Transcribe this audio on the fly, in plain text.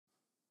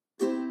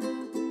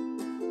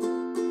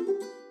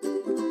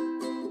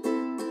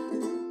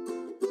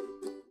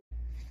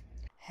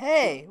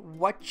Hey,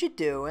 what you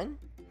doing?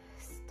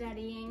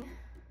 Studying.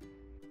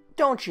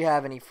 Don't you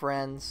have any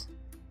friends?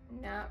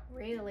 Not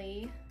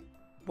really.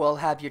 Well,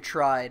 have you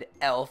tried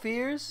elf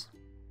ears?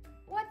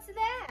 What's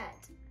that?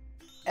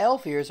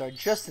 Elf ears are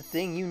just the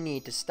thing you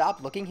need to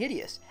stop looking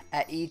hideous.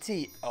 At ET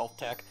Elf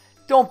Tech,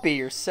 don't be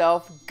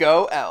yourself,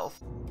 go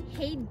elf.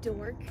 Hey,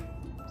 dork.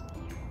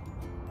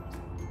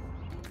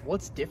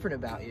 What's different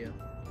about you?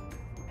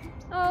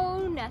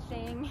 Oh,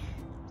 nothing.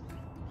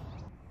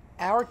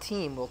 Our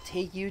team will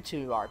take you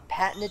to our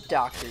patented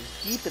doctors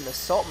deep in the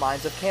salt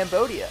mines of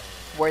Cambodia,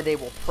 where they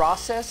will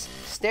process,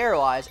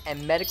 sterilize,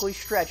 and medically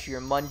stretch your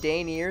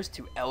mundane ears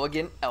to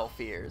elegant elf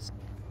ears.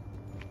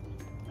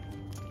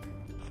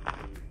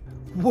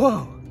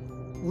 Whoa!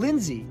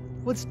 Lindsay,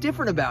 what's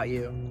different about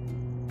you?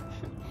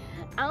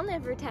 I'll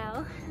never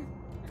tell.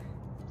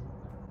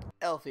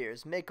 Elf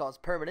ears may cause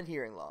permanent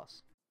hearing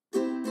loss.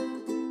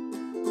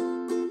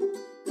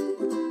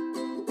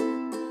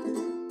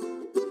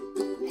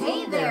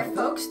 Hey there,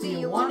 folks, do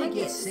you want to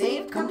get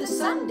saved? Come to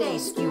Sunday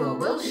School.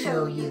 We'll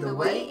show you the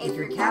way if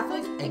you're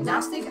Catholic,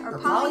 agnostic, or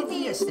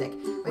polytheistic.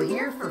 We're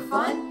here for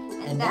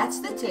fun, and that's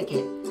the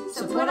ticket.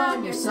 So put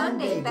on your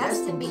Sunday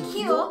best and be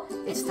cool.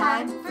 It's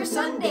time for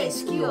Sunday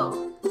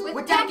School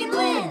with Dak and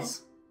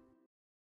Linz.